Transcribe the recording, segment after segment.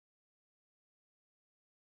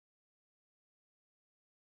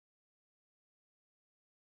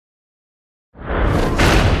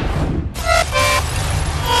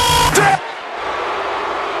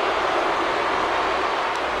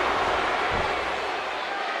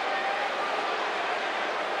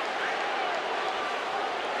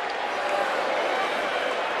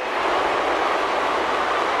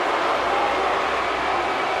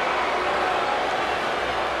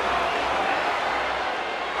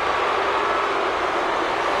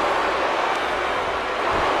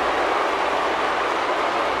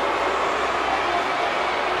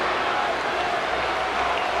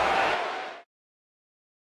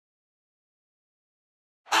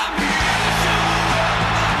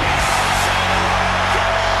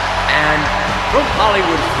from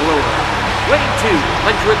Hollywood, Florida, weighing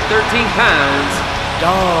 213 pounds,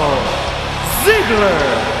 Dolph Ziggler.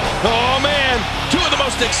 Oh man, two of the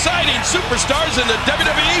most exciting superstars in the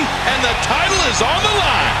WWE, and the title is on the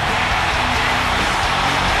line.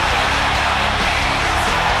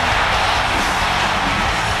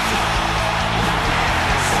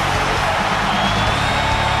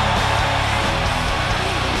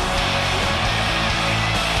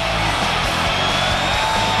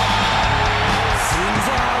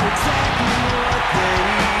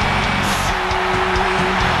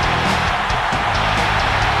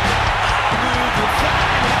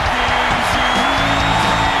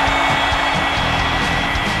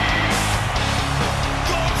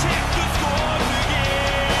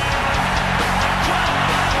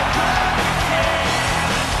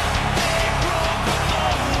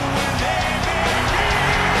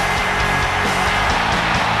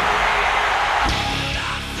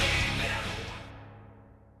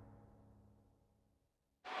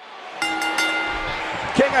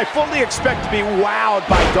 King, I fully expect to be wowed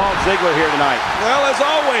by Dolph Ziggler here tonight. Well, as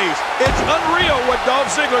always, it's unreal what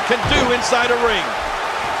Dolph Ziggler can do inside a ring.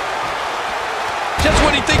 Just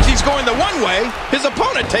when he thinks he's going the one way, his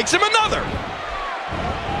opponent takes him another.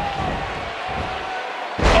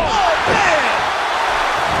 Oh, man!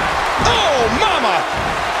 Oh, mama!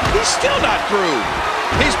 He's still not through.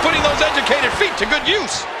 He's putting those educated feet to good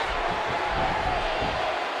use.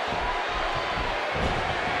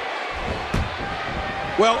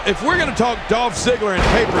 Well, if we're going to talk Dolph Ziggler and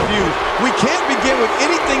pay-per-views, we can't begin with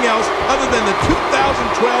anything else other than the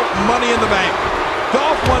 2012 Money in the Bank.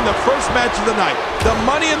 Dolph won the first match of the night, the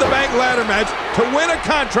Money in the Bank ladder match, to win a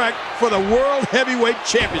contract for the World Heavyweight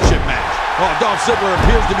Championship match. Oh, Dolph Ziggler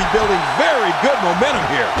appears to be building very good momentum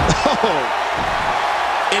here.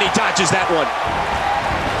 Oh. And he dodges that one.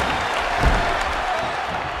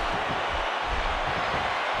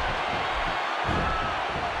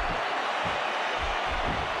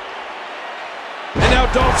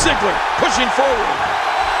 Dolph Ziggler pushing forward.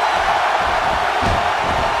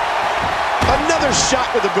 Another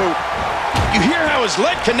shot with a boot. You hear how his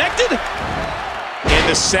leg connected? And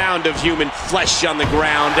the sound of human flesh on the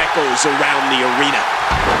ground echoes around the arena.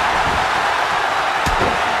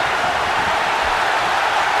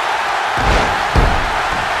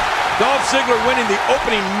 Dolph Ziggler winning the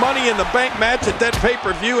opening Money in the Bank match at that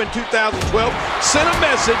pay-per-view in 2012 sent a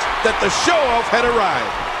message that the show-off had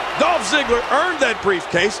arrived. Dolph Ziggler earned that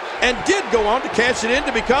briefcase and did go on to cash it in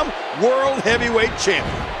to become World Heavyweight Champion.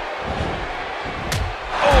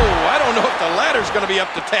 Oh, I don't know if the ladder's going to be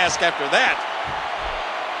up to task after that.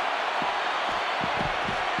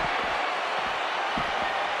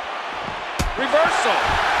 Reversal.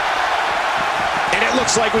 And it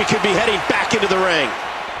looks like we could be heading back into the ring.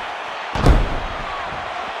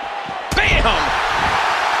 Bam!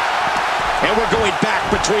 And we're going back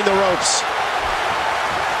between the ropes.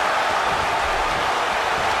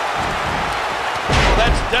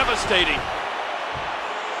 That's devastating.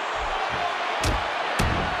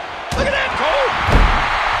 Look at that, Cole!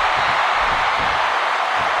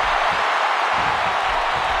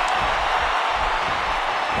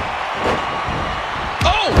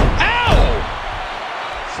 Oh! Ow!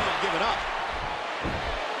 See him giving up.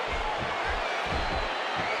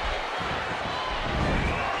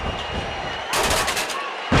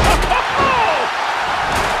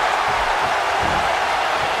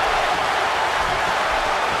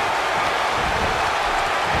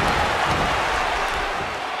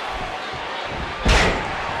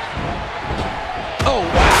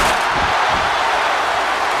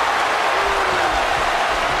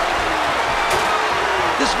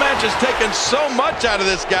 Has taken so much out of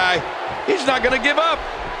this guy. He's not going to give up.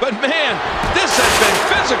 But man, this has been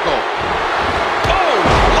physical. Oh,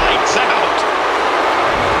 lights out.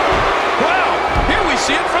 Wow, here we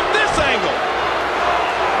see it from this angle.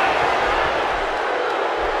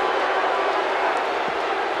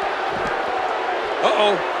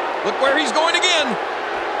 Uh-oh, look where he's going again.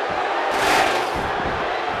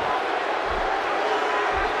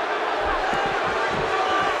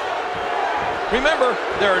 Remember,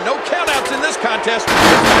 there are no countouts in this contest.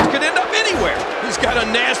 This match could end up anywhere. He's got a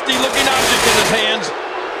nasty-looking object in his hands.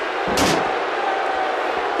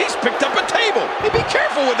 He's picked up a table. Hey, be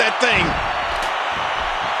careful with that thing.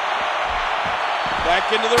 Back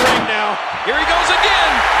into the ring now. Here he goes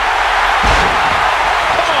again.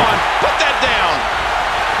 Come on, put that down.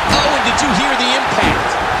 Oh, and did you hear the impact?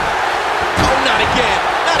 Oh, not again.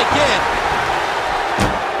 Not again.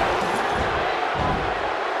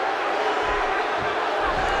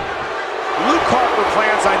 Harper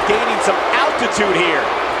plans on gaining some altitude here.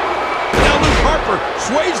 Now Luke Harper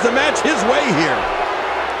sways the match his way here.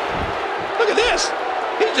 Look at this.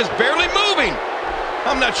 He's just barely moving.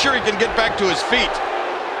 I'm not sure he can get back to his feet.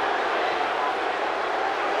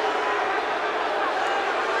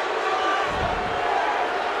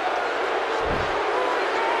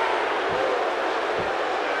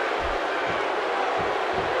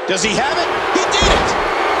 Does he have it? He did it!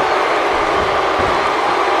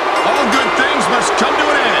 All good things must come to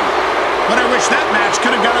an end. But I wish that match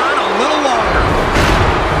could have gone on a little longer.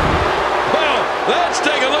 Well, let's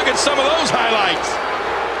take a look at some of those highlights.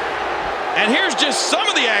 And here's just some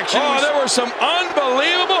of the action. Oh, there were some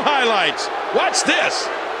unbelievable highlights. Watch this.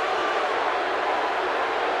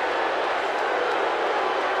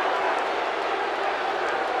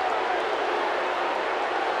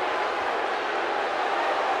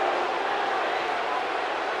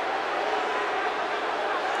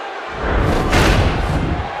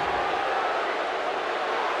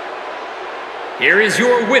 Here is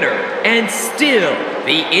your winner, and still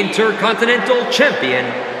the Intercontinental Champion,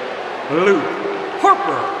 Luke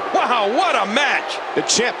Harper. Wow, what a match! The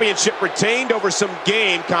championship retained over some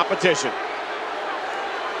game competition.